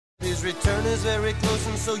His return is very close,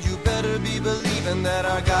 and so you better be believing that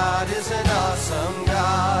our God is an awesome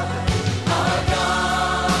God. Our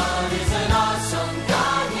God is an awesome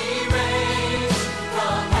God. He reigns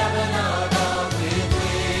from heaven above with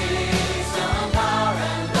wisdom, power,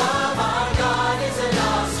 and love. Our God is an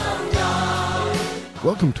awesome God.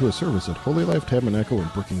 Welcome to a service at Holy Life Tabernacle in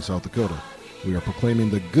Brookings, South Dakota. We are proclaiming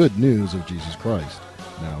the good news of Jesus Christ.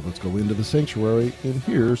 Now let's go into the sanctuary, and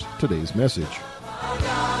here's today's message. Our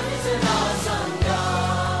God is an awesome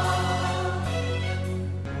God.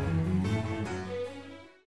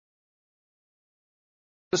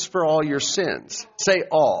 Just for all your sins. Say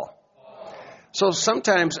all. So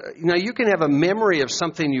sometimes, you can have a memory of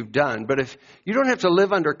something you've done, but if you don't have to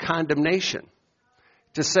live under condemnation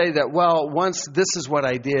to say that, well, once this is what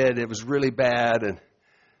I did, it was really bad, and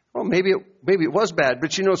well, maybe it was bad,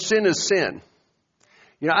 but sin is sin.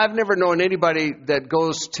 I've never known anybody that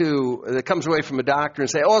comes away from a doctor and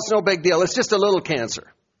say, oh, it's no big deal. It's just a little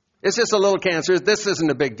cancer. It's just a little cancer. This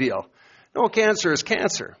isn't a big deal. No, cancer is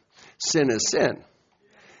cancer. Sin is sin.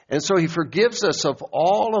 And so he forgives us of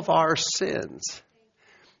all of our sins.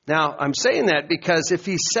 Now, I'm saying that because if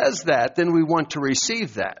he says that, then we want to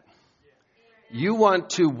receive that. You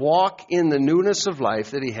want to walk in the newness of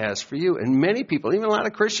life that he has for you. And many people, even a lot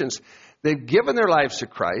of Christians, they've given their lives to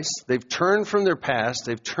Christ. They've turned from their past.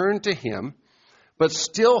 They've turned to him. But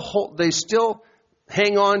they still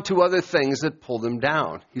hang on to other things that pull them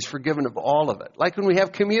down. He's forgiven of all of it. Like when we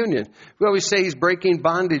have communion, we always say he's breaking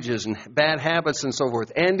bondages and bad habits and so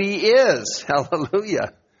forth. And he is.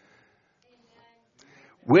 Hallelujah.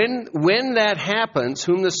 When that happens,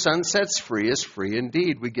 whom the Son sets free is free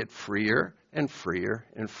indeed. We get freer and freer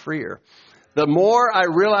and freer. The more I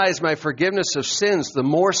realize my forgiveness of sins, the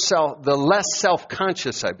less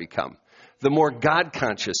self-conscious I become. The more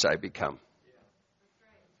God-conscious I become.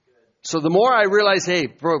 So the more I realize, hey,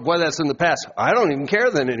 boy, that's in the past. I don't even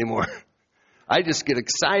care then anymore. I just get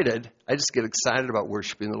excited. I just get excited about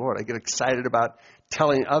worshiping the Lord. I get excited about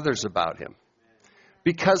telling others about him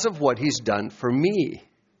because of what he's done for me.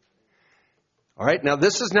 All right, now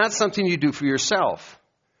this is not something you do for yourself.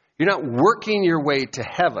 You're not working your way to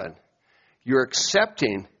heaven. You're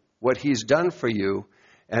accepting what he's done for you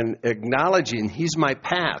and acknowledging he's my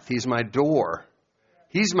path, he's my door,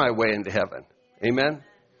 he's my way into heaven. Amen?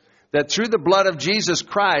 That through the blood of Jesus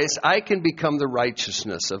Christ, I can become the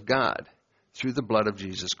righteousness of God through the blood of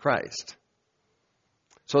Jesus Christ.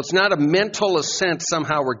 So it's not a mental assent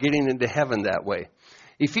somehow we're getting into heaven that way.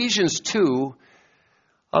 Ephesians 2,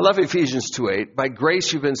 I love Ephesians 2:8. By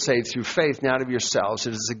grace you've been saved through faith, not of yourselves.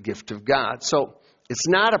 It is a gift of God. So it's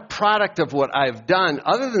not a product of what I've done,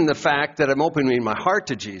 other than the fact that I'm opening my heart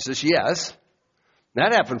to Jesus. Yes,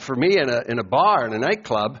 that happened for me in a bar, in a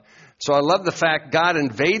nightclub. So I love the fact God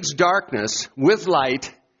invades darkness with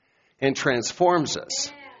light and transforms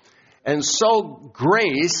us. And so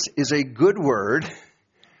grace is a good word.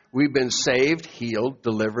 We've been saved, healed,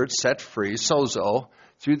 delivered, set free, sozo,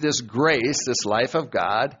 through this grace, this life of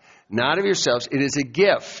God, not of yourselves. It is a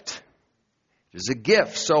gift. It is a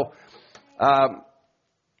gift. So I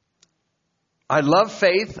love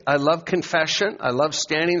faith. I love confession. I love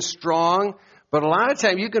standing strong. But a lot of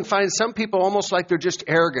time you can find some people almost like they're just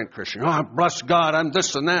arrogant Christian. Oh, bless God, I'm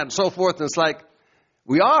this and that and so forth. And it's like,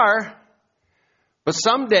 we are. But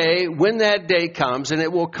someday when that day comes, and it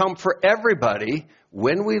will come for everybody,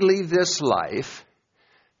 when we leave this life,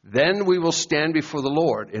 then we will stand before the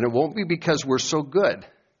Lord. And it won't be because we're so good.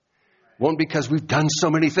 It won't be because we've done so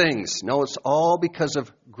many things. No, it's all because of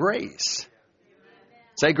grace.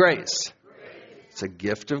 Say grace. It's a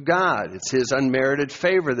gift of God. It's his unmerited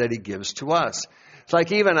favor that he gives to us. It's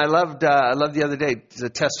like I loved the other day, the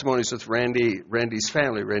testimonies with Randy's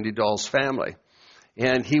family, Randy Dahl's family.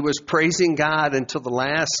 And he was praising God until the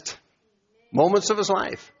last moments of his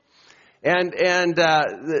life. And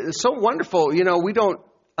it's so wonderful. We don't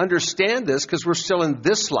understand this because we're still in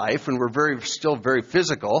this life and we're still very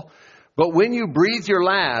physical. But when you breathe your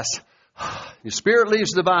last, your spirit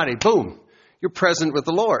leaves the body, boom, you're present with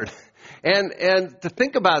the Lord. And to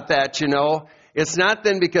think about that, it's not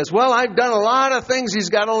then because, well, I've done a lot of things, he's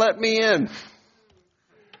got to let me in.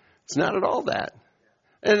 It's not at all that.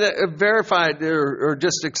 And a verified, or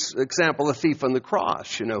just example, the thief on the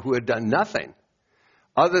cross, who had done nothing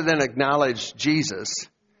other than acknowledge Jesus,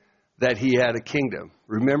 that he had a kingdom.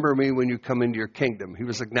 Remember me when you come into your kingdom. He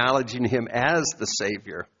was acknowledging him as the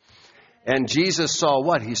Savior. And Jesus saw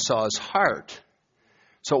what? He saw his heart.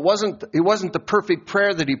 So it wasn't the perfect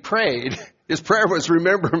prayer that he prayed. His prayer was,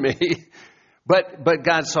 remember me. But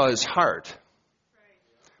God saw his heart.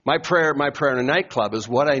 My prayer in a nightclub is,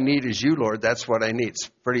 what I need is you, Lord. That's what I need. It's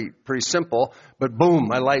pretty simple, but boom,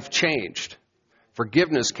 my life changed.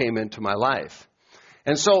 Forgiveness came into my life.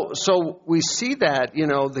 And so we see that,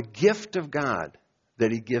 the gift of God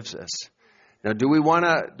that he gives us. Now, do we want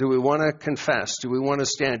to confess? Do we want to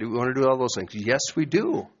stand? Do we want to do all those things? Yes, we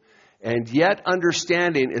do. And yet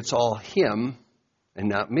understanding it's all him and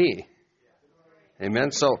not me.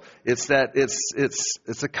 Amen. So it's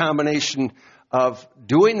a combination of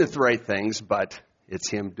doing the right things, but it's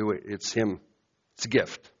him. It's a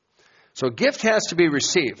gift. So a gift has to be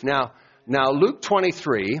received. Now Luke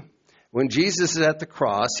 23, when Jesus is at the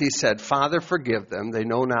cross, he said, Father, forgive them. They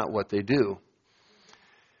know not what they do.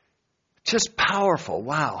 Just powerful.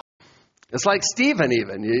 Wow. It's like Stephen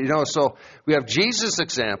even, so we have Jesus'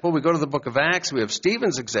 example. We go to the book of Acts. We have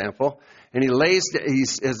Stephen's example. And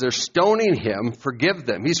as they're stoning him, forgive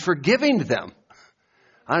them. He's forgiving them.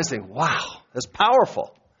 I was thinking, wow, that's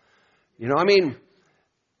powerful.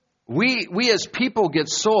 We as people get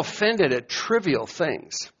so offended at trivial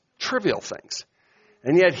things.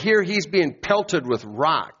 And yet here he's being pelted with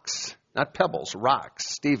rocks, not pebbles, rocks,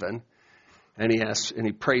 Stephen. And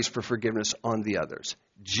he prays for forgiveness on the others.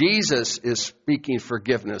 Jesus is speaking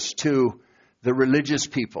forgiveness to the religious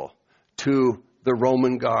people, to the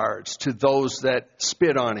Roman guards, to those that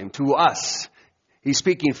spit on him, to us. He's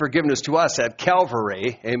speaking forgiveness to us at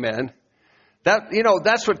Calvary. Amen.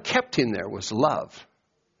 That's what kept him there was love.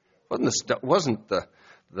 Wasn't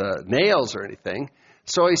the nails or anything.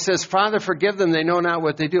 So he says, Father, forgive them. They know not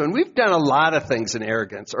what they do. And we've done a lot of things in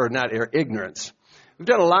arrogance, or not ignorance. We've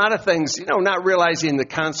done a lot of things, not realizing the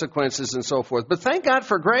consequences and so forth. But thank God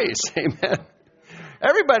for grace. Amen.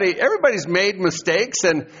 Everybody's made mistakes,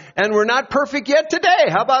 and we're not perfect yet today.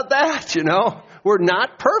 How about that? We're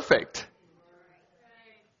not perfect.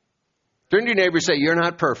 Turn to your neighbor and say, you're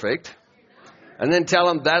not perfect. And then tell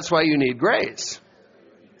them that's why you need grace.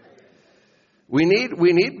 We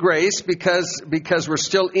need grace because we're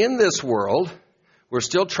still in this world. We're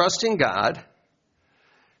still trusting God.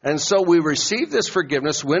 And so we receive this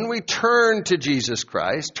forgiveness when we turn to Jesus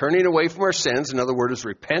Christ, turning away from our sins. In other words, is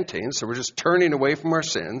repenting. So we're just turning away from our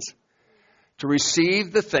sins to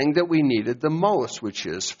receive the thing that we needed the most, which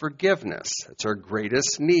is forgiveness. That's our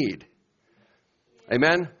greatest need.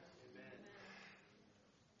 Amen?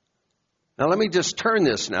 Now let me just turn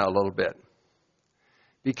this now a little bit.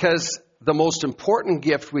 Because the most important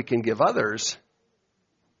gift we can give others,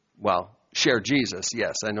 share Jesus.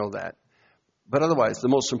 Yes, I know that. But otherwise, the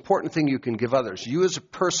most important thing you can give others, you as a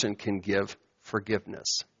person can give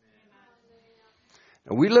forgiveness.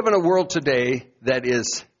 Now, we live in a world today that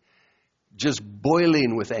is just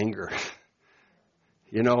boiling with anger.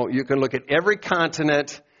 You can look at every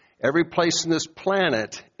continent, every place on this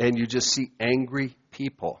planet, and you just see angry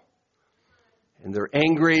people. And they're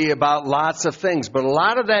angry about lots of things. But a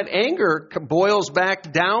lot of that anger boils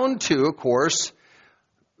back down to, of course,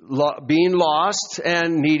 being lost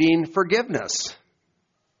and needing forgiveness.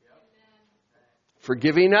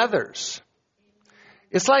 Forgiving others.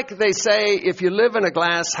 It's like they say, if you live in a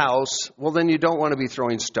glass house, well, then you don't want to be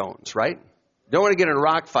throwing stones, right? You don't want to get in a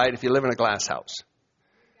rock fight if you live in a glass house.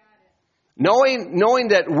 Knowing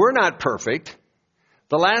that we're not perfect,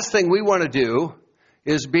 the last thing we want to do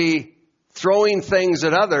is be throwing things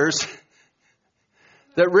at others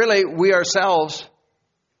that really we ourselves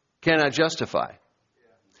cannot justify.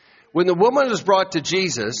 When the woman is brought to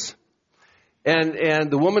Jesus, and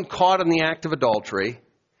the woman caught in the act of adultery,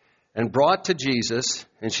 and brought to Jesus,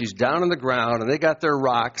 and she's down on the ground, and they got their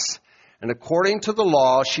rocks, and according to the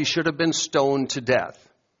law, she should have been stoned to death.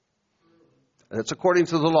 That's according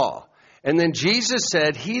to the law. And then Jesus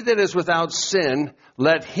said, he that is without sin,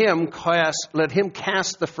 let him cast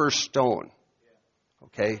the first stone.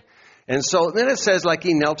 Okay? And so then it says, like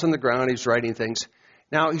he knelt on the ground, he's writing things.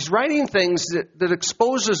 Now, he's writing things that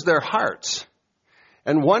exposes their hearts.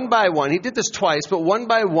 And one by one, he did this twice, but one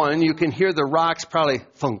by one, you can hear the rocks probably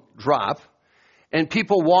thunk, drop, and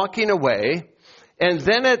people walking away. And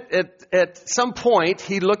then at some point,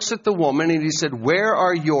 he looks at the woman and he said, where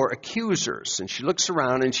are your accusers? And she looks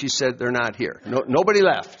around and she said, they're not here. Nobody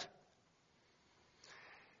left.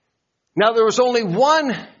 Now, there was only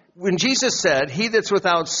one. When Jesus said, he that's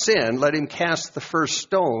without sin, let him cast the first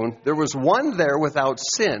stone, there was one there without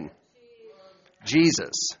sin.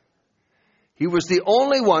 Jesus. He was the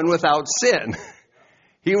only one without sin.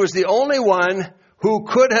 He was the only one who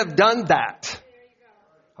could have done that.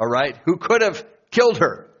 All right? Who could have killed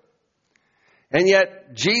her. And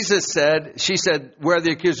yet Jesus said, she said, where are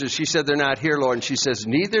the accusers? She said, they're not here, Lord. And she says,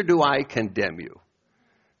 neither do I condemn you.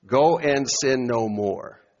 Go and sin no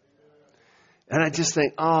more. And I just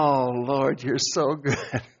think, oh, Lord, you're so good.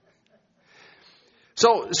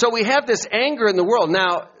 So we have this anger in the world.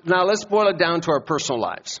 Now let's boil it down to our personal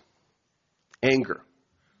lives. Anger.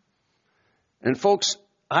 And folks,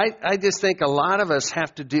 I just think a lot of us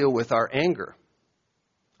have to deal with our anger.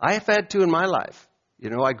 I have had to in my life. You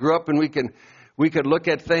know, I grew up and we could look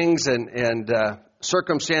at things and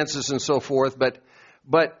circumstances and so forth, but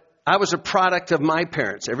I was a product of my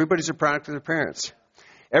parents. Everybody's a product of their parents.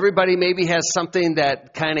 Everybody maybe has something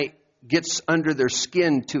that kind of gets under their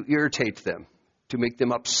skin to irritate them, to make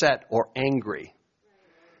them upset or angry.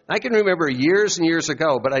 I can remember years and years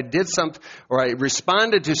ago, but I did something, or I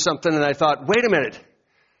responded to something, and I thought, wait a minute,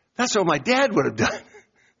 that's what my dad would have done.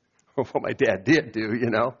 Or what my dad did do, you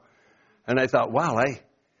know. And I thought, wow,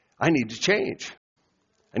 I need to change.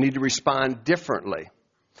 I need to respond differently.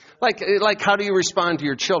 Like how do you respond to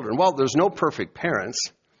your children? Well, there's no perfect parents.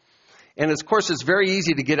 And of course, it's very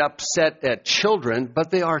easy to get upset at children,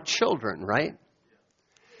 but they are children, right?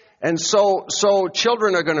 And so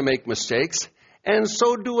children are going to make mistakes, and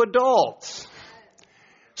so do adults.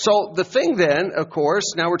 So the thing then, of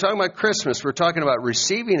course, now we're talking about Christmas. We're talking about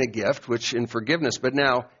receiving a gift, which in forgiveness, but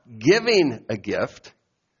now giving a gift,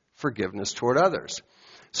 forgiveness toward others.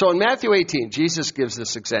 So in Matthew 18, Jesus gives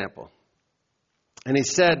this example. And he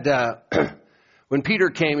said, when Peter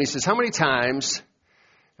came, he says, how many times,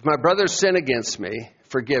 if my brother sin against me,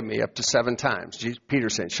 forgive me, up to 7 times. Peter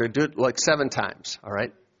said, sure, do it like 7 times, all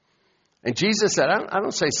right? And Jesus said, I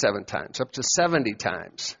don't say 7 times, up to 70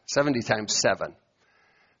 times, 70 times 7.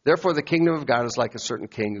 Therefore, the kingdom of God is like a certain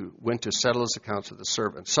king who went to settle his accounts with the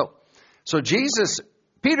servants. So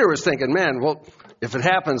Peter was thinking, man, well, if it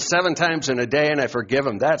happens 7 times in a day and I forgive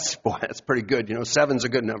him, that's pretty good. You know, 7's a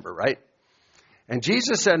good number, right? And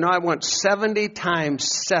Jesus said, no, I want 70 times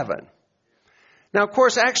 7. Now, of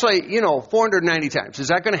course, actually, 490 times. Is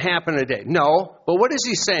that going to happen in a day? No. But what is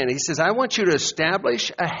he saying? He says, I want you to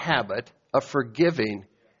establish a habit of forgiving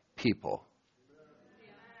people.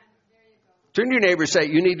 Turn to your neighbor and say,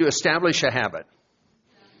 you need to establish a habit.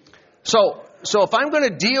 So if I'm going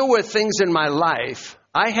to deal with things in my life,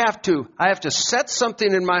 I have to set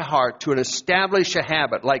something in my heart to establish a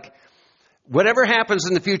habit. Like, whatever happens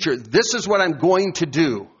in the future, this is what I'm going to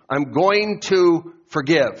do. I'm going to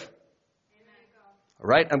forgive. All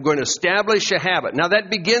right? I'm going to establish a habit. Now, that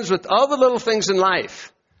begins with all the little things in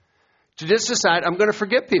life. To just decide, I'm going to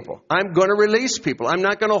forgive people. I'm going to release people. I'm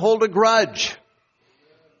not going to hold a grudge.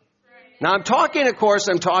 Now, I'm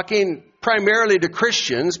talking primarily to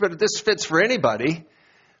Christians, but this fits for anybody.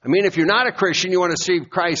 I mean, if you're not a Christian, you want to see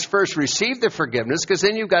Christ first, receive the forgiveness, because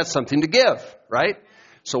then you've got something to give, right?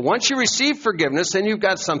 So once you receive forgiveness, then you've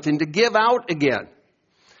got something to give out again.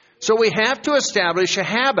 So we have to establish a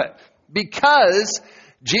habit, because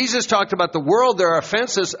Jesus talked about the world, there are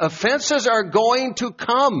offenses. Offenses are going to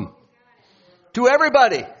come to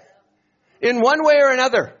everybody in one way or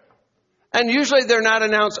another. And usually they're not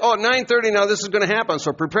announced, at 9:30 now this is going to happen.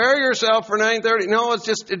 So prepare yourself for 9:30. No, it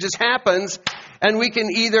just happens. And we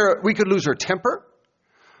could lose our temper.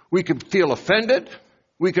 We could feel offended.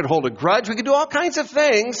 We could hold a grudge. We could do all kinds of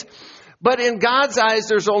things. But in God's eyes,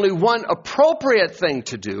 there's only one appropriate thing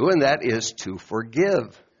to do, and that is to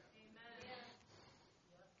forgive.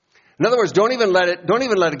 In other words, don't even let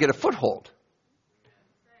it get a foothold.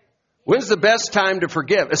 When's the best time to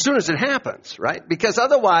forgive? As soon as it happens, right? Because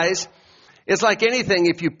otherwise, it's like anything.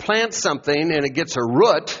 If you plant something and it gets a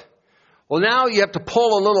root, well, now you have to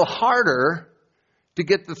pull a little harder to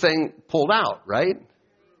get the thing pulled out, right?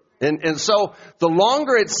 And so the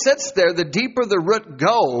longer it sits there, the deeper the root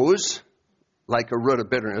goes, like a root of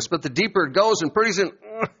bitterness. But the deeper it goes, and pretty soon,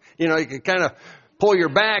 you can kind of pull your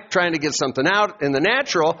back trying to get something out in the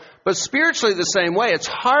natural. But spiritually the same way. It's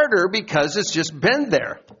harder because it's just been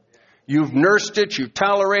there. You've nursed it, you've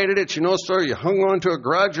tolerated it, you hung on to a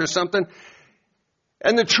grudge or something.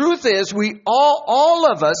 And the truth is, we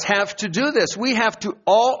all of us have to do this. We have to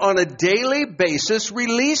all on a daily basis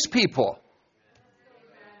release people.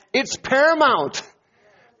 It's paramount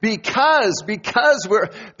because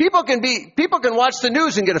people can watch the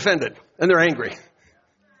news and get offended and they're angry.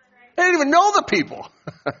 They don't even know the people.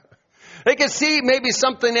 They can see maybe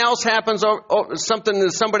something else happens or something to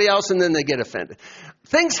somebody else and then they get offended.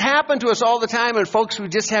 Things happen to us all the time, and folks, we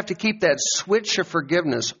just have to keep that switch of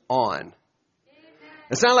forgiveness on.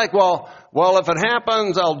 It's not like, well, if it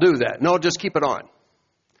happens, I'll do that. No, just keep it on.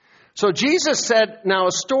 So Jesus said, now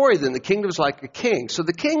a story then, the kingdom's like a king. So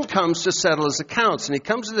the king comes to settle his accounts, and he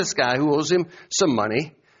comes to this guy who owes him some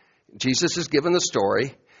money. Jesus is given the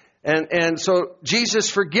story. And so Jesus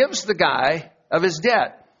forgives the guy of his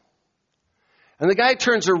debt. And the guy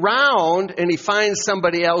turns around and he finds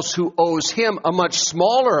somebody else who owes him a much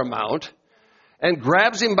smaller amount and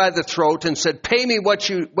grabs him by the throat and said, pay me what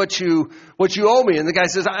you owe me. And the guy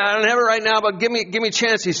says, I don't have it right now, but give me a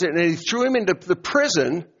chance. He said, and he threw him into the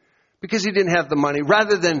prison because he didn't have the money,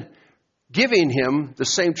 rather than giving him the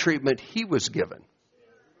same treatment he was given.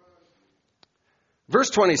 Verse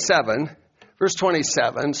 27,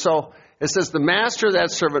 so it says, the master of that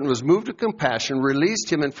servant was moved to compassion,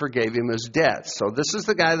 released him, and forgave him his debt. So this is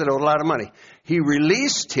the guy that owed a lot of money. He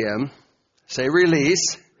released him. Say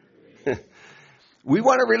release. We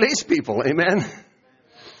want to release people, amen?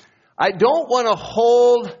 I don't want to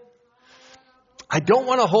hold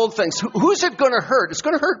things. Who's it going to hurt? It's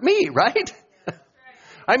going to hurt me, right?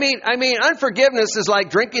 I mean, unforgiveness is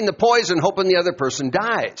like drinking the poison, hoping the other person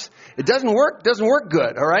dies. It doesn't work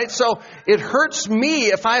good, all right? So it hurts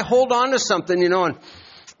me if I hold on to something, and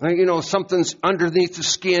something's underneath the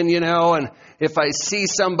skin, and if I see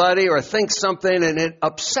somebody or think something and it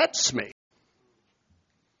upsets me.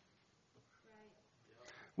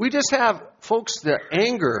 We just have, folks, the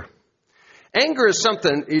anger. Anger is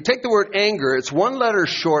something, you take the word anger, it's one letter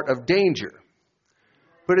short of danger.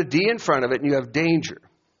 Put a D in front of it and you have danger.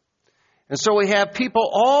 And so we have people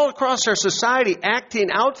all across our society acting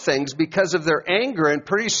out things because of their anger, and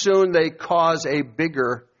pretty soon they cause a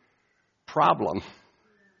bigger problem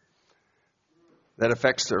that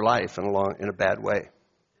affects their life in a bad way.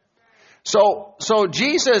 So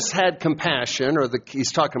Jesus had compassion,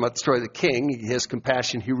 he's talking about the story of the king. He has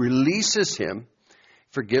compassion. He releases him,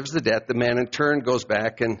 forgives the debt. The man in turn goes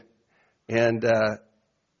back and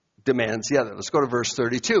demands the other. Let's go to verse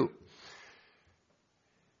 32.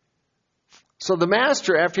 So the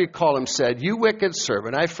master, after he called him, said, you wicked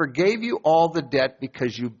servant, I forgave you all the debt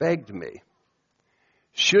because you begged me.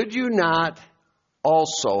 Should you not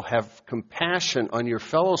also have compassion on your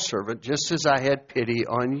fellow servant, just as I had pity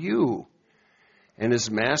on you? And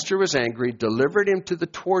his master was angry, delivered him to the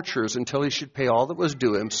torturers until he should pay all that was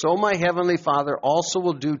due him. So my heavenly Father also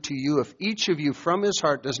will do to you if each of you from his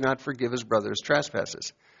heart does not forgive his brother's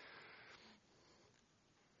trespasses.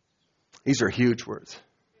 These are huge words.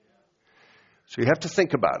 So you have to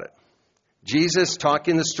think about it. Jesus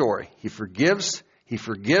talking the story. He forgives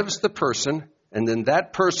the person, and then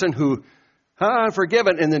that person who,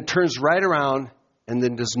 forgiven, and then turns right around and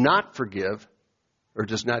then does not forgive or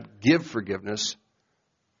does not give forgiveness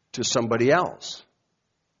to somebody else.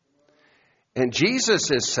 And Jesus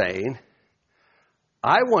is saying,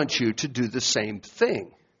 I want you to do the same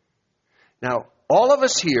thing. Now, all of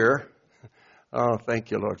us here, oh,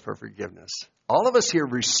 thank you, Lord, for forgiveness. All of us here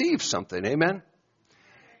receive something, amen?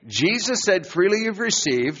 Jesus said, freely you've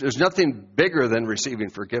received. There's nothing bigger than receiving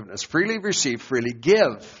forgiveness. Freely receive, freely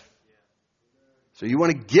give. So you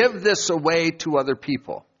want to give this away to other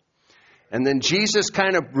people. And then Jesus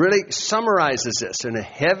kind of really summarizes this in a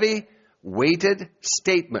heavy, weighted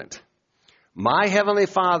statement. My heavenly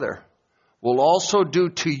Father will also do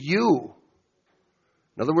to you.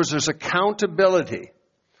 In other words, there's accountability.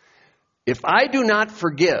 If I do not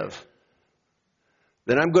forgive,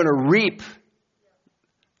 then I'm going to reap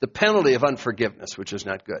the penalty of unforgiveness, which is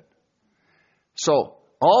not good. So,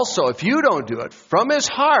 also, if you don't do it from his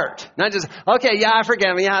heart, not just, okay, yeah, I forgive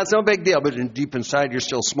him, yeah, it's no big deal, but deep inside you're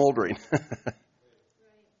still smoldering.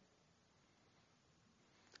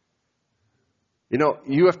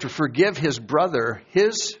 You have to forgive his brother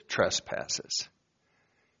his trespasses.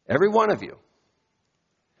 Every one of you.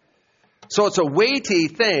 So it's a weighty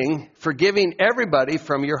thing, forgiving everybody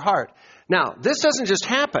from your heart. Now, this doesn't just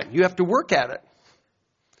happen. You have to work at it.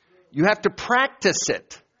 You have to practice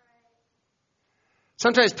it.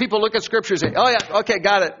 Sometimes people look at Scripture and say, oh, yeah, okay,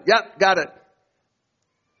 got it. Yep, got it.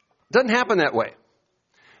 It doesn't happen that way.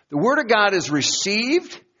 The Word of God is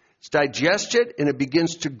received, it's digested, and it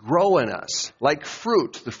begins to grow in us. Like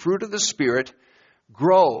fruit, the fruit of the Spirit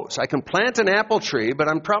grows. I can plant an apple tree, but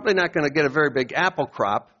I'm probably not going to get a very big apple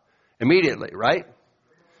crop immediately, right?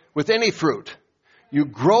 With any fruit. You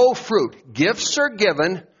grow fruit. Gifts are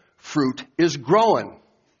given, fruit is growing.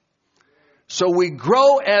 So we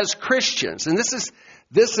grow as Christians. And this is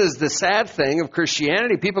the sad thing of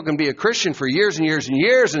Christianity. People can be a Christian for years and years and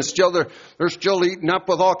years, and still they're still eating up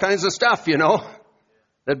with all kinds of stuff,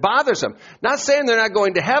 that bothers them. Not saying they're not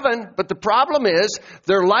going to heaven, but the problem is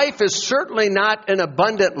their life is certainly not an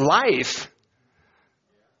abundant life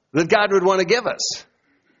that God would want to give us.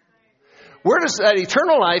 Where does that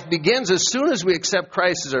eternal life begins as soon as we accept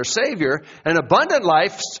Christ as our Savior, and abundant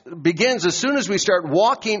life begins as soon as we start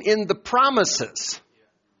walking in the promises.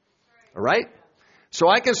 All right? So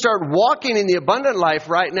I can start walking in the abundant life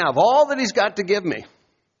right now of all that He's got to give me.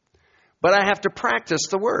 But I have to practice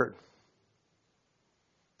the Word.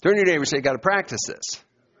 Turn to your neighbor and say, you got to practice this.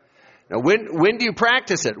 Now, when do you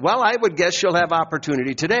practice it? Well, I would guess you'll have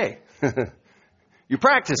opportunity today. You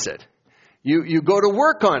practice it. You go to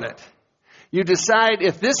work on it. You decide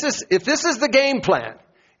if this is the game plan.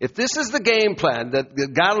 If this is the game plan that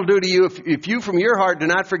God will do to you, if you from your heart do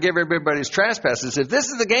not forgive everybody's trespasses, if this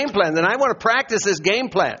is the game plan, then I want to practice this game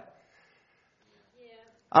plan.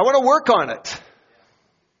 I want to work on it.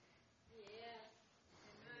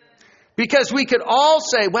 Because we could all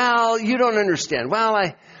say, well, you don't understand. Well,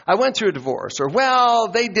 I went through a divorce. Or, well,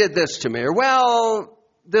 they did this to me. Or, well,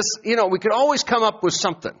 this, we could always come up with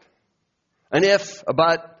something. An if, a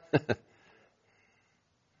but.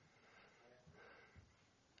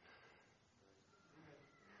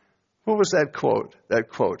 What was that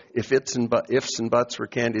quote? If ifs and buts were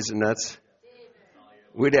candies and nuts,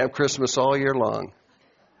 we'd have Christmas all year long.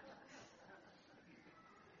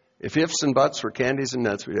 If ifs and buts were candies and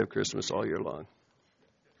nuts, we'd have Christmas all year long.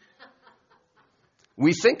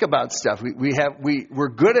 We think about stuff. We're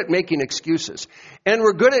good at making excuses. And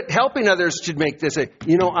we're good at helping others to make this.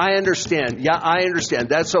 I understand. Yeah, I understand.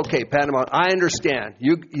 That's okay, Panama. I understand.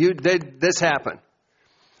 You did this happen.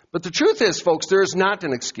 But the truth is, folks, there is not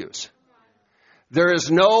an excuse. There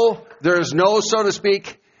is no, so to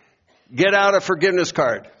speak, get out of forgiveness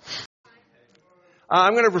card.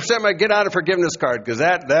 I'm going to present my get out of forgiveness card because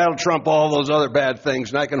that'll trump all those other bad things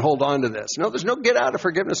and I can hold on to this. No, there's no get out of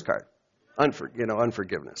forgiveness card.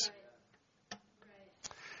 Unforgiveness.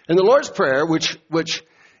 And the Lord's Prayer, which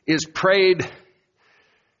is prayed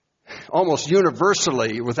almost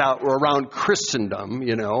universally around Christendom,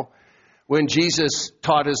 when Jesus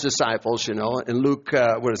taught his disciples, in Luke,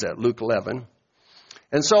 Luke 11.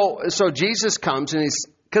 And so Jesus comes and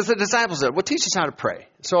because the disciples said, well, teach us how to pray.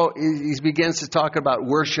 So he begins to talk about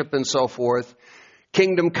worship and so forth.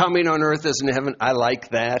 Kingdom coming on earth as in heaven. I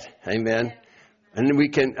like that. Amen. And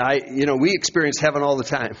we experience heaven all the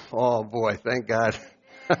time. Oh boy, thank God.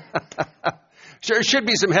 There should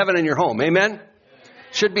be some heaven in your home. Amen.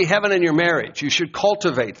 Should be heaven in your marriage. You should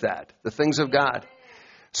cultivate that, the things of God.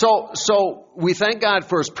 So we thank God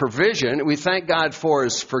for his provision. We thank God for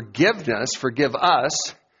his forgiveness, forgive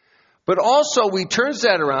us. But also we turns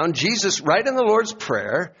that around, Jesus, right in the Lord's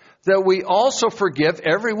Prayer, that we also forgive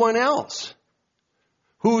everyone else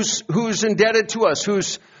who's indebted to us,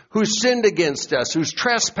 who's sinned against us, who's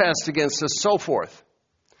trespassed against us, so forth.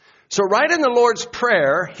 So right in the Lord's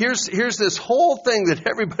Prayer, here's this whole thing that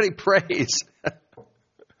everybody prays.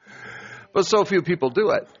 But so few people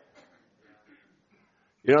do it.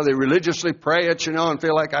 They religiously pray it, and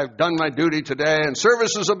feel like I've done my duty today, and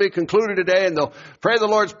services will be concluded today, and they'll pray the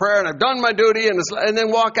Lord's Prayer, and I've done my duty, and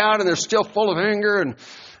then walk out, and they're still full of anger, and,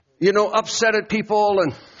 upset at people,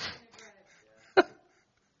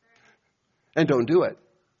 and don't do it.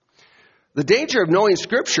 The danger of knowing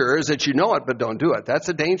Scripture is that you know it, but don't do it. That's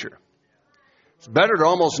a danger. It's better to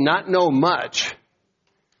almost not know much,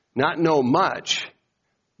 but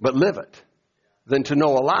live it, than to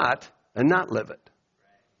know a lot and not live it.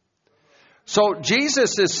 So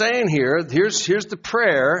Jesus is saying here's the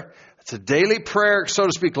prayer. It's a daily prayer, so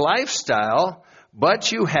to speak, lifestyle,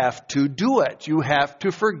 but you have to do it. You have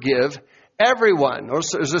to forgive everyone.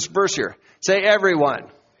 There's this verse here. Say everyone.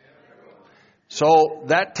 So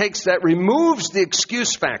that removes the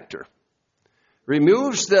excuse factor.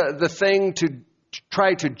 Removes the thing to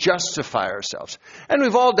try to justify ourselves. And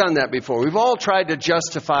we've all done that before. We've all tried to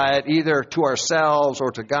justify it either to ourselves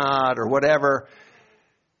or to God or whatever.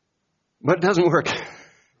 But it doesn't work.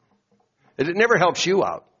 It never helps you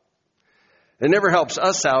out. It never helps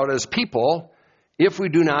us out as people if we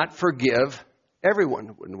do not forgive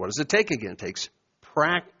everyone. What does it take again? It takes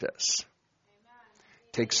practice.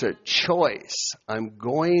 It takes a choice. I'm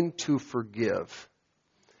going to forgive.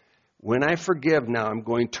 When I forgive now, I'm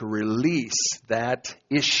going to release that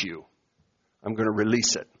issue. I'm going to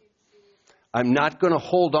release it. I'm not going to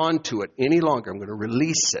hold on to it any longer. I'm going to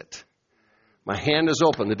release it. My hand is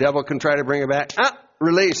open. The devil can try to bring it back.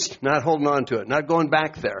 Released. Not holding on to it. Not going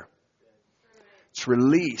back there. It's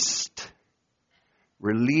released.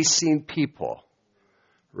 Releasing people.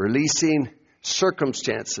 Releasing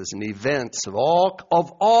circumstances and events of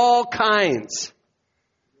all kinds.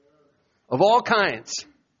 Of all kinds.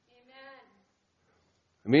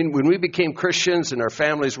 I mean, when we became Christians and our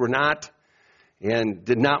families were not and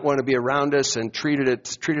did not want to be around us and treated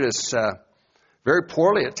us very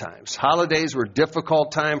poorly at times. Holidays were a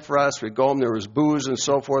difficult time for us. We'd go home, there was booze and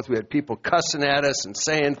so forth. We had people cussing at us and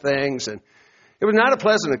saying things, and it was not a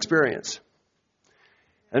pleasant experience.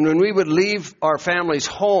 And when we would leave our families'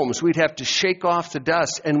 homes, we'd have to shake off the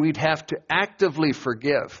dust and we'd have to actively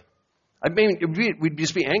forgive. I mean, we'd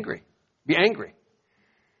just be angry.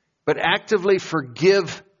 but actively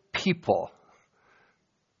forgive people.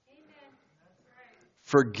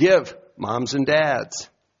 Forgive moms and dads,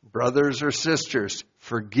 brothers or sisters.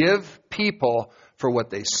 Forgive people for what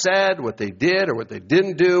they said, what they did, or what they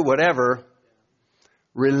didn't do, whatever.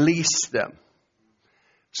 Release them.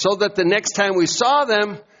 So that the next time we saw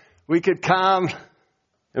them, we could come,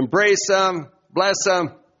 embrace them, bless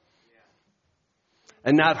them,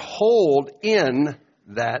 and not hold in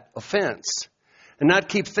that offense. And not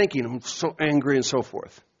keep thinking, I'm so angry and so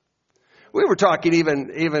forth. We were talking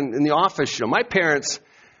even in the office, my parents,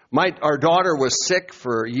 our daughter was sick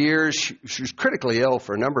for years. She was critically ill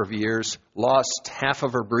for a number of years, lost half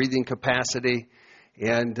of her breathing capacity,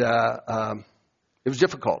 and it was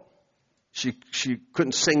difficult. She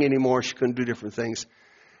couldn't sing anymore. She couldn't do different things.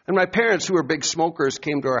 And my parents, who were big smokers,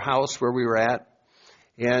 came to our house where we were at,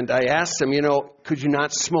 and I asked them, could you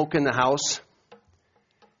not smoke in the house?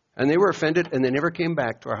 And they were offended, and they never came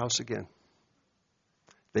back to our house again.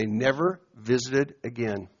 They never visited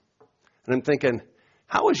again. And I'm thinking,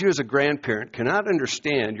 how is you as a grandparent cannot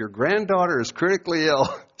understand your granddaughter is critically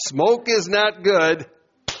ill, smoke is not good?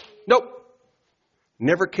 Nope.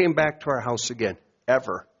 Never came back to our house again,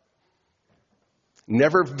 ever.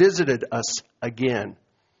 Never visited us again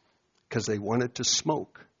because they wanted to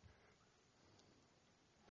smoke.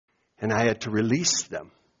 And I had to release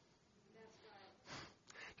them.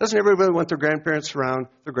 Doesn't everybody want their grandparents around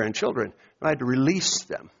their grandchildren? I had to release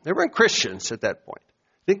them. They weren't Christians at that point.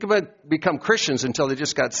 They didn't become Christians until they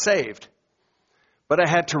just got saved. But I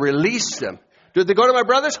had to release them. Did they go to my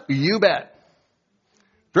brothers? You bet.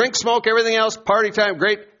 Drink, smoke, everything else, party time,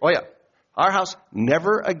 great. Oh yeah. Our house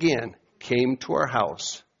never again came to our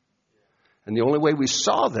house. And the only way we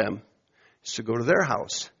saw them is to go to their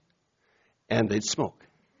house. And they'd smoke.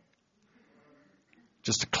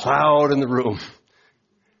 Just a cloud in the room.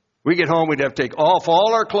 We get home, we'd have to take off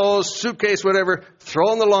all our clothes, suitcase, whatever,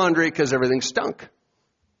 throw in the laundry because everything stunk.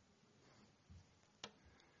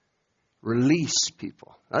 Release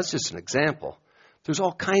people. That's just an example. There's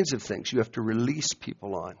all kinds of things you have to release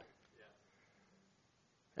people on.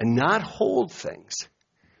 And not hold things.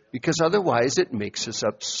 Because otherwise it makes us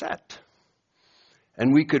upset.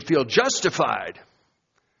 And we could feel justified.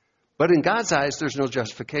 But in God's eyes, there's no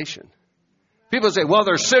justification. People say, well,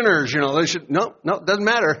 they're sinners, they should. No, it doesn't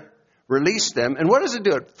matter. Release them. And what does it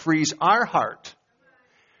do? It frees our heart.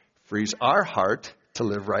 Frees our heart to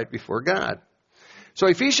live right before God. So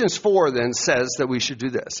Ephesians 4 then says that we should do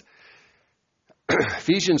this.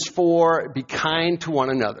 Ephesians 4, be kind to one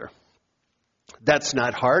another. That's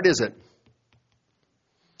not hard, is it?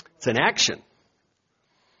 It's an action.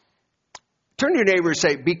 Turn to your neighbor and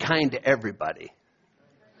say, be kind to everybody.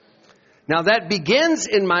 Now that begins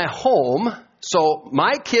in my home. So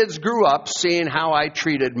my kids grew up seeing how I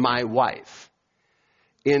treated my wife.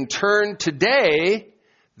 In turn, today,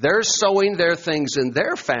 they're sowing their things in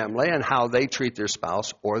their family and how they treat their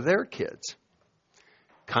spouse or their kids.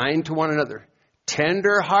 Kind to one another.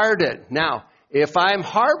 Tender-hearted. Now, if I'm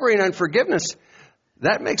harboring unforgiveness,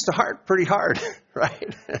 that makes the heart pretty hard,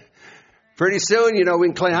 right? Pretty soon, we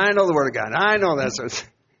can claim, I know the Word of God. I know that.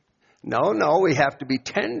 No, we have to be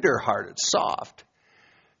tender-hearted, soft.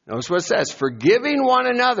 Notice what it says, forgiving one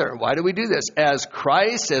another. Why do we do this? As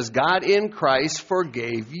God in Christ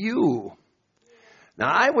forgave you. Now,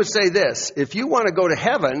 I would say this. If you want to go to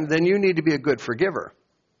heaven, then you need to be a good forgiver.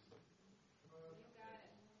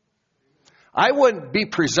 I wouldn't be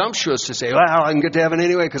presumptuous to say, well, I can get to heaven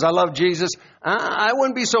anyway because I love Jesus. I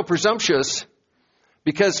wouldn't be so presumptuous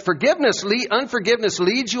because unforgiveness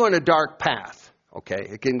leads you on a dark path.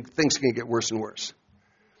 Okay, things can get worse and worse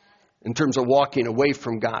in terms of walking away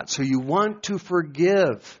from God. So you want to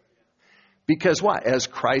forgive. Because what? As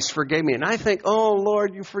Christ forgave me. And I think, oh,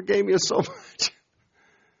 Lord, you forgave me so much.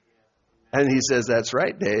 And he says, that's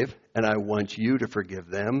right, Dave. And I want you to forgive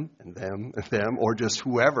them and them and them, or just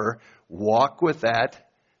whoever. Walk with that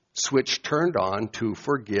switch turned on to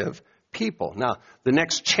forgive people. Now, the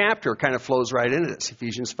next chapter kind of flows right into this.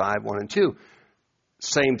 Ephesians 5, 1 and 2.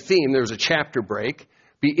 Same theme. There's a chapter break.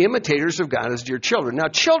 Be imitators of God as dear children. Now,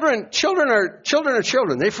 children are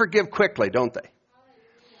children. They forgive quickly, don't they?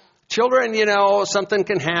 Children, something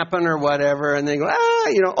can happen or whatever, and they go,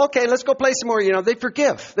 okay, let's go play some more. They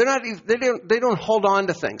forgive. They don't hold on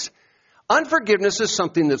to things. Unforgiveness is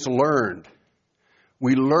something that's learned.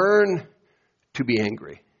 We learn to be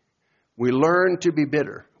angry. We learn to be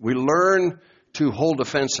bitter. We learn to hold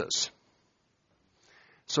offenses.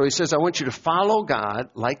 So he says, I want you to follow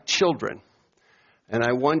God like children. And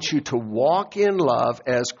I want you to walk in love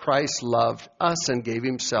as Christ loved us and gave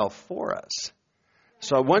himself for us.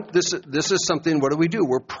 So I want this is something, what do?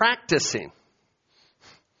 We're practicing.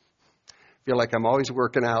 feel like I'm always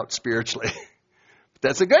working out spiritually. But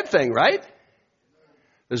that's a good thing, right?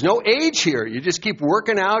 There's no age here. You just keep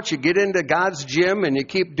working out. You get into God's gym and you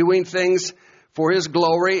keep doing things for His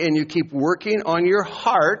glory, and you keep working on your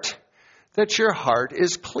heart, that your heart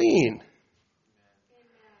is clean.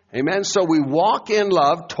 Amen. So we walk in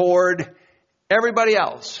love toward everybody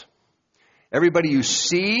else. Everybody you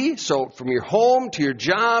see, so from your home to your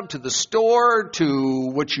job to the store to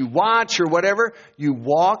what you watch or whatever, you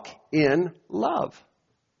walk in love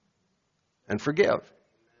and forgive.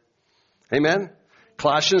 Amen.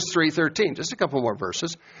 Colossians 3:13, just a couple more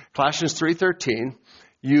verses. Colossians 3:13,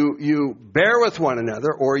 you bear with one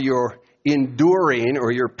another, or you're enduring,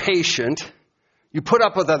 or you're patient. You put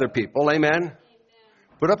up with other people. Amen.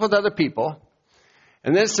 Put up with other people.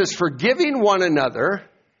 And then it says, forgiving one another.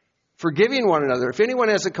 Forgiving one another. If anyone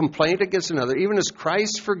has a complaint against another, even as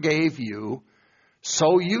Christ forgave you,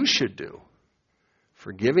 so you should do.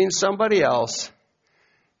 Forgiving somebody else.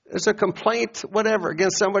 There's a complaint, whatever,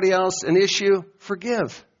 against somebody else, an issue,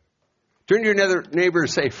 forgive. Turn to your neighbor and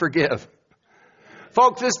say, forgive.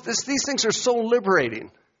 Folks, these things are so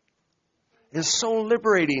liberating. It's so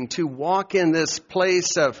liberating to walk in this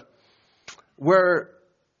place of where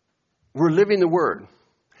we're living the Word.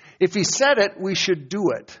 If He said it, we should do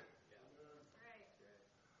it.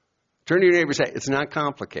 Turn to your neighbor and say, it's not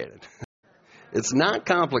complicated. It's not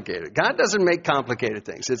complicated. God doesn't make complicated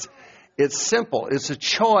things. It's simple. It's a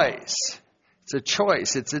choice. It's a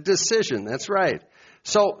choice. It's a decision. That's right.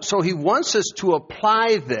 So He wants us to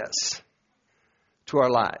apply this to our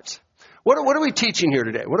lives. What are we teaching here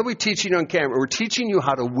today? What are we teaching on camera? We're teaching you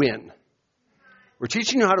how to win. We're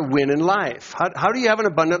teaching you how to win in life. How do you have an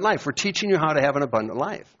abundant life? We're teaching you how to have an abundant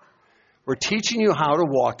life. We're teaching you how to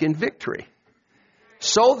walk in victory.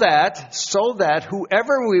 So that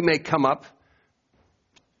whoever we may come up,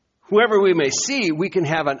 whoever we may see, we can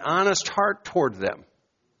have an honest heart toward them.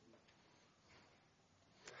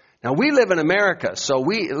 Now, we live in America, so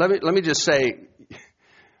let me just say,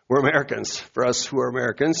 we're Americans, for us who are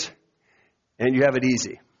Americans, and you have it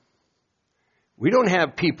easy. We don't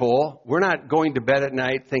have people, we're not going to bed at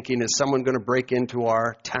night thinking, is someone going to break into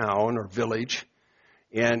our town or village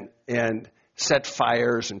and set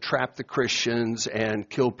fires and trap the Christians and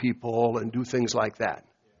kill people and do things like that.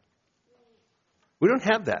 We don't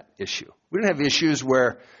have that issue. We don't have issues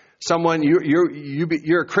where someone,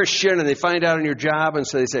 you're a Christian and they find out on your job and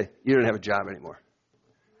so they say, you don't have a job anymore.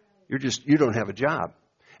 You don't have a job.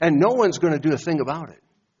 And no one's going to do a thing about it.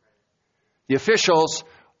 The officials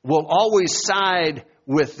will always side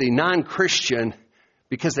with the non-Christian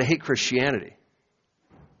because they hate Christianity.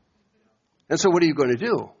 And so what are you going to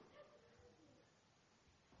do?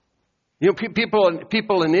 You know,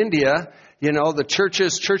 people in India, you know, the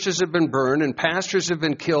churches have been burned and pastors have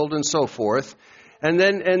been killed and so forth. And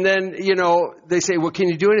then, you know, they say, well, can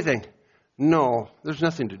you do anything? No, there's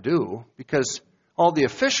nothing to do because all the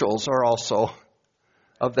officials are also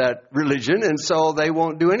of that religion. And so they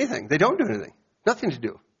won't do anything. They don't do anything. Nothing to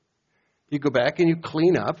do. You go back and you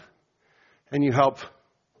clean up and you help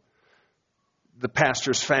the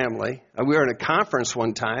pastor's family. We were in a conference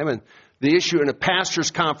one time, and the issue in a pastor's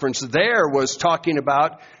conference there was talking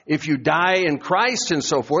about if you die in Christ and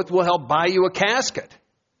so forth, we'll help buy you a casket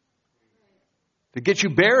to get you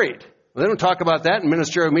buried. Well, they don't talk about that in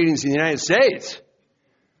ministerial meetings in the United States.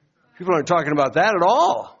 People aren't talking about that at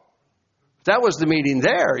all. That was the meeting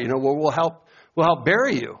there. You know, well, we'll help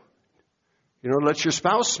bury you. You know, let your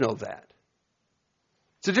spouse know that.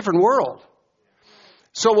 It's a different world.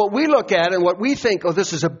 So what we look at and what we think, oh,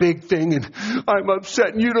 this is a big thing and I'm upset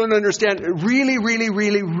and you don't understand, really, really,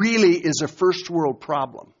 really, really is a first world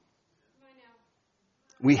problem.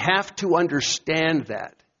 We have to understand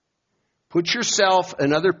that. Put yourself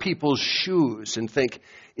in other people's shoes and think,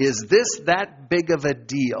 is this that big of a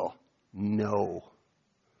deal? No,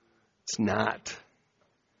 it's not.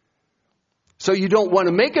 So you don't want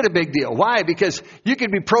to make it a big deal. Why? Because you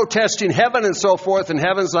could be protesting heaven and so forth, and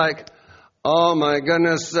heaven's like, oh my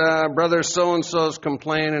goodness, brother so-and-so's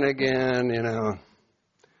complaining again, you know.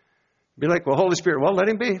 Be like, well, Holy Spirit, well, let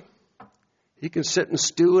him be. He can sit and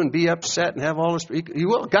stew and be upset and have all this. He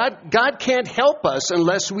will. God can't help us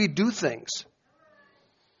unless we do things.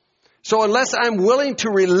 So unless I'm willing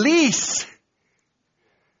to release,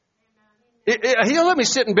 He'll let me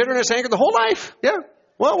sit in bitterness, anger the whole life. Yeah.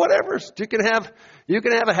 Well, whatever. You can have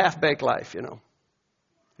a half-baked life, you know,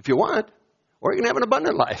 if you want, or you can have an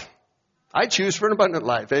abundant life. I choose for an abundant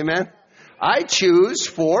life. Amen. I choose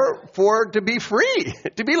to be free,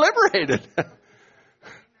 to be liberated.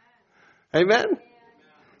 Amen.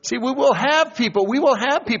 See, we will have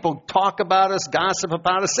people talk about us, gossip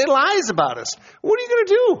about us, say lies about us. What are you going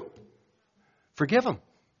to do? Forgive them.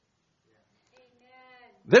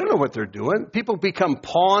 They don't know what they're doing. People become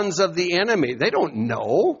pawns of the enemy. They don't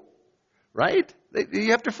know, right? You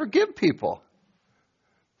have to forgive people.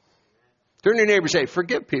 Turn to your neighbor and say,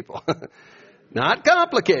 forgive people. Not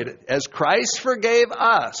complicated. As Christ forgave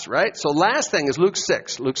us, right? So last thing is Luke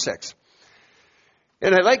 6. Luke 6.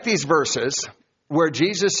 And I like these verses where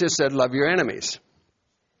Jesus just said, love your enemies.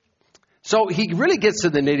 So he really gets to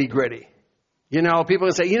the nitty gritty. You know, people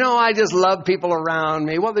can say, you know, I just love people around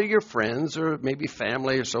me. Well, they're your friends or maybe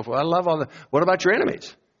family or so forth. I love all that. What about your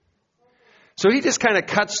enemies? So he just kind of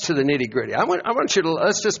cuts to the nitty gritty. I want you to,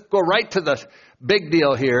 let's just go right to the big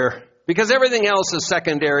deal here, because everything else is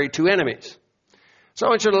secondary to enemies. So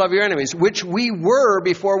I want you to love your enemies, which we were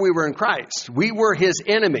before we were in Christ. We were his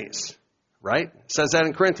enemies, right? It says that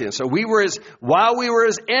in Corinthians. So while we were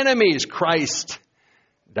his enemies, Christ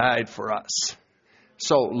died for us.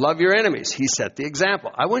 So love your enemies. He set the example.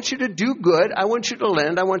 I want you to do good. I want you to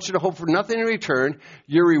lend. I want you to hope for nothing in return.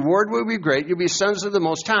 Your reward will be great. You'll be sons of the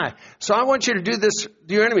Most High. So I want you to do this to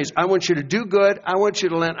your enemies. I want you to do good. I want you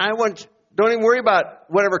to lend. Don't even worry about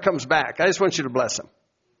whatever comes back. I just want you to bless them.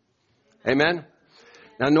 Amen.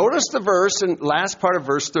 Now notice the verse in last part of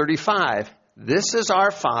verse 35. This is our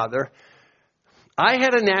Father. I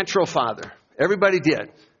had a natural father. Everybody did.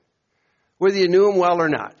 Whether you knew him well or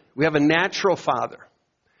not. We have a natural father.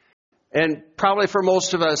 And probably for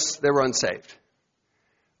most of us, they were unsaved.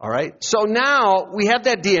 All right? So now we have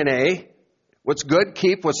that DNA. What's good,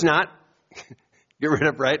 keep. What's not, get rid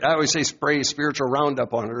of, right? I always say spray spiritual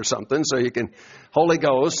Roundup on it or something so you can, Holy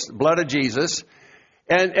Ghost, blood of Jesus.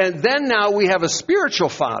 And then now we have a spiritual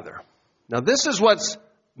father. Now this is what's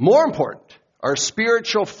more important. Our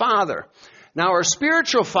spiritual father. Now our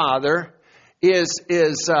spiritual father is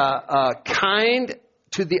kind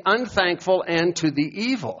to the unthankful and to the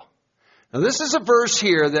evil. Now this is a verse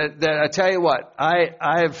here that I tell you what,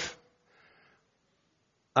 I've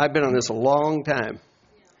been on this a long time.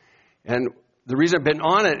 And the reason I've been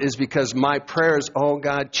on it is because my prayer is, oh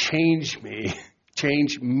God, change me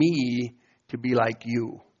to be like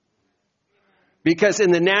you. Because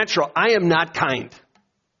in the natural, I am not kind.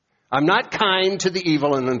 I'm not kind to the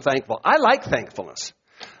evil and unthankful. I like thankfulness.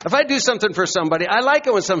 If I do something for somebody, I like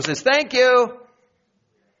it when someone says, thank you.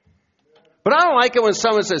 But I don't like it when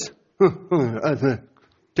someone says,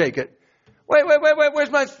 take it. Wait, where's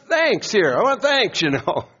my thanks here? I want thanks, you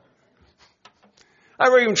know. I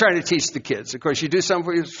was even trying to teach the kids. Of course, you do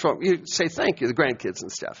something, you say thank you, the grandkids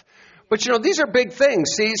and stuff. But, you know, these are big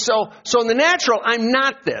things, see? So in the natural, I'm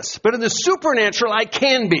not this. But in the supernatural, I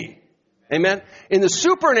can be. Amen? In the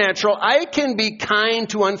supernatural, I can be kind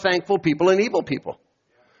to unthankful people and evil people.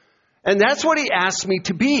 And that's what he asked me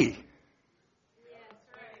to be.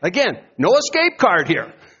 Again, no escape card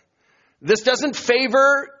here. This doesn't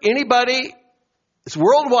favor anybody. It's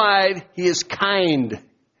worldwide. He is kind.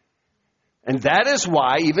 And that is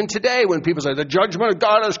why, even today, when people say, the judgment of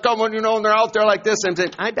God is coming, you know, and they're out there like this, I'm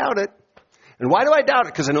saying, I doubt it. And why do I doubt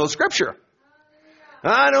it? Because I know Scripture.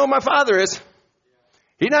 I know who my Father is.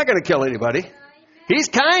 He's not going to kill anybody. He's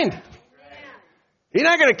kind. He's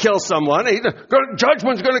not going to kill someone.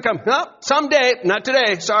 Judgment's going to come. No, someday. Not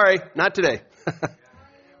today. Sorry, not today.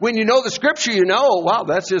 When you know the Scripture, you know, wow,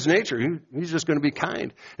 that's his nature. He's just going to be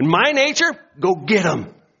kind. And my nature, go get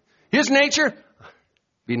him. His nature,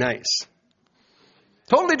 be nice.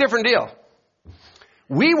 Totally different deal.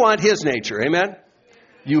 We want his nature. Amen?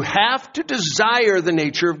 You have to desire the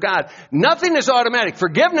nature of God. Nothing is automatic.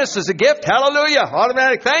 Forgiveness is a gift. Hallelujah.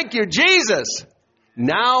 Automatic. Thank you, Jesus.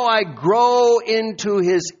 Now I grow into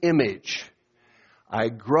his image. I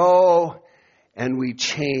grow and we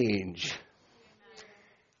change.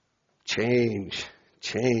 Change.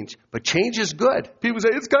 But change is good. People say,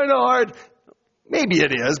 it's kind of hard. Maybe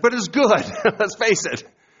it is, but it's good. Let's face it.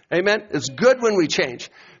 Amen? It's good when we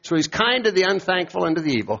change. So he's kind to the unthankful and to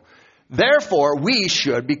the evil. Therefore, we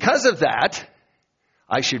should, because of that,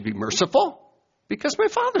 I should be merciful because my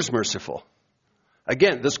Father's merciful.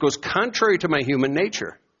 Again, this goes contrary to my human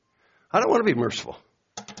nature. I don't want to be merciful.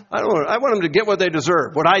 I want them to get what they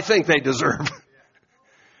deserve, what I think they deserve.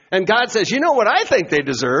 And God says, you know what I think they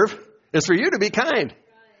deserve is for you to be kind.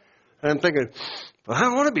 And I'm thinking, well, I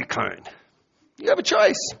don't want to be kind. You have a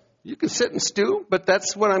choice. You can sit and stew, but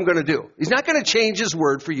that's what I'm going to do. He's not going to change his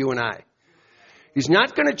word for you and I. He's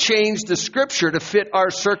not going to change the Scripture to fit our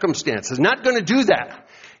circumstances. Not going to do that.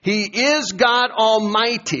 He is God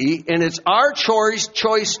Almighty, and it's our choice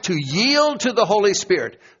to yield to the Holy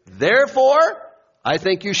Spirit. Therefore, I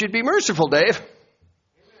think you should be merciful, Dave.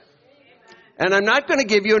 And I'm not going to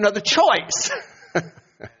give you another choice.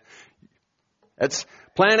 That's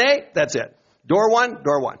plan A, that's it. Door one,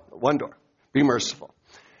 one door. Be merciful.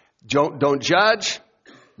 Don't judge.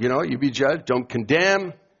 You be judged. Don't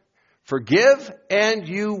condemn. Forgive, and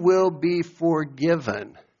you will be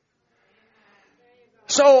forgiven.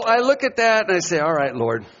 So I look at that and I say, all right,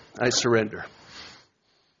 Lord, I surrender.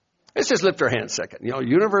 Let's just lift our hands a second.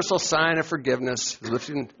 Universal sign of forgiveness is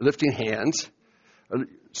lifting hands.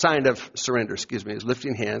 Sign of surrender, is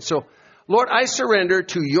lifting hands. So, Lord, I surrender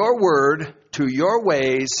to your word, to your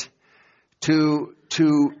ways, to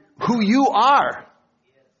who you are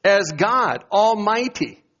as God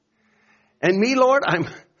Almighty. And me, Lord,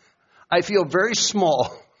 I feel very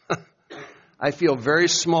small. I feel very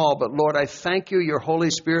small, but Lord, I thank you your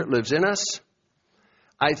Holy Spirit lives in us.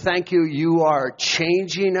 I thank you you are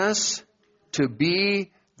changing us to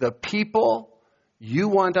be the people you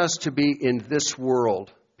want us to be in this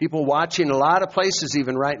world. People watching a lot of places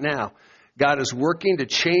even right now. God is working to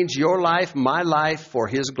change your life, my life, for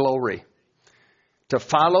His glory. To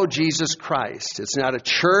follow Jesus Christ. It's not a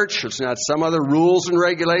church. It's not some other rules and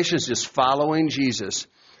regulations. Just following Jesus.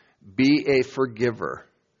 Be a forgiver.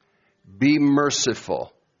 Be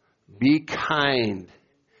merciful. Be kind.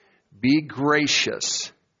 Be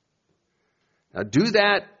gracious. Now do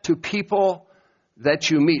that to people that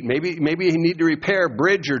you meet. Maybe you need to repair a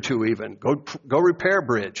bridge or two even. Go repair a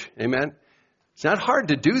bridge. Amen. It's not hard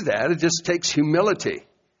to do that. It just takes humility. It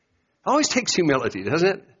always takes humility, doesn't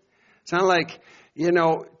it? It's not like,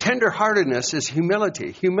 tenderheartedness is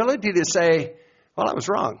humility. Humility to say, well, I was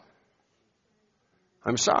wrong.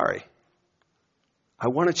 I'm sorry. I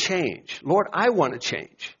want to change. Lord, I want to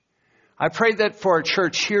change. I pray that for our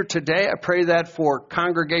church here today. I pray that for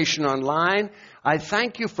congregation online. I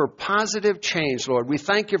thank you for positive change, Lord. We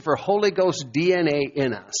thank you for Holy Ghost DNA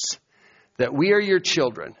in us, that we are your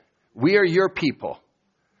children. We are your people.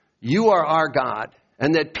 You are our God.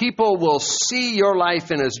 And that people will see your life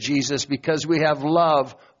in us, Jesus, because we have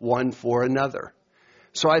love one for another.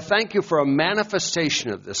 So I thank you for a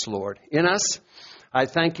manifestation of this, Lord, in us. I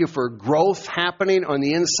thank you for growth happening on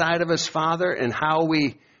the inside of us, Father, and how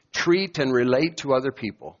we treat and relate to other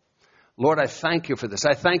people. Lord, I thank you for this.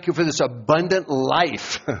 I thank you for this abundant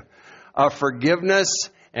life of forgiveness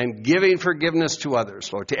and giving forgiveness to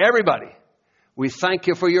others, Lord, to everybody. We thank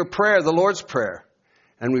you for your prayer, the Lord's Prayer.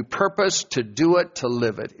 And we purpose to do it, to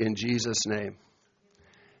live it, in Jesus' name.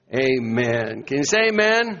 Amen. Can you say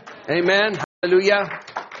amen? Amen. Hallelujah.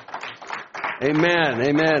 Amen.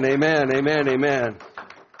 Amen. Amen. Amen. Amen.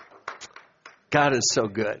 God is so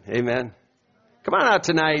good. Amen. Come on out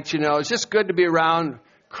tonight. It's just good to be around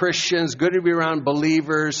Christians, good to be around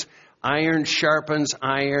believers. Iron sharpens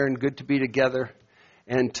iron. Good to be together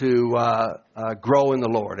and to grow in the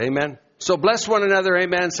Lord. Amen. So bless one another,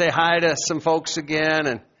 amen. Say hi to some folks again,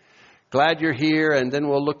 and glad you're here, and then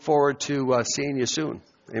we'll look forward to seeing you soon.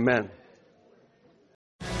 Amen.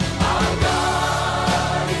 Our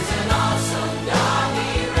God is an awesome God.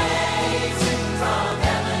 He reigns from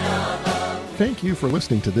heaven above. Thank you for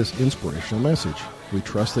listening to this inspirational message. We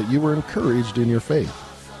trust that you were encouraged in your faith.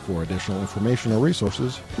 For additional information or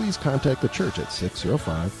resources, please contact the church at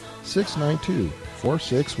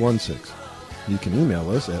 605-692-4616. You can email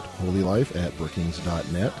us at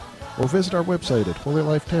holylife@brookings.net or visit our website at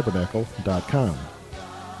holylifetabernacle.com.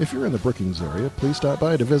 If you're in the Brookings area, please stop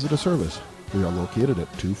by to visit a service. We are located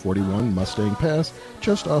at 241 Mustang Pass,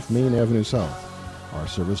 just off Main Avenue South. Our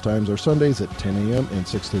service times are Sundays at 10 a.m. and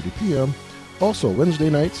 6:30 p.m., also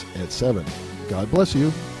Wednesday nights at 7. God bless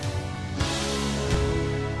you.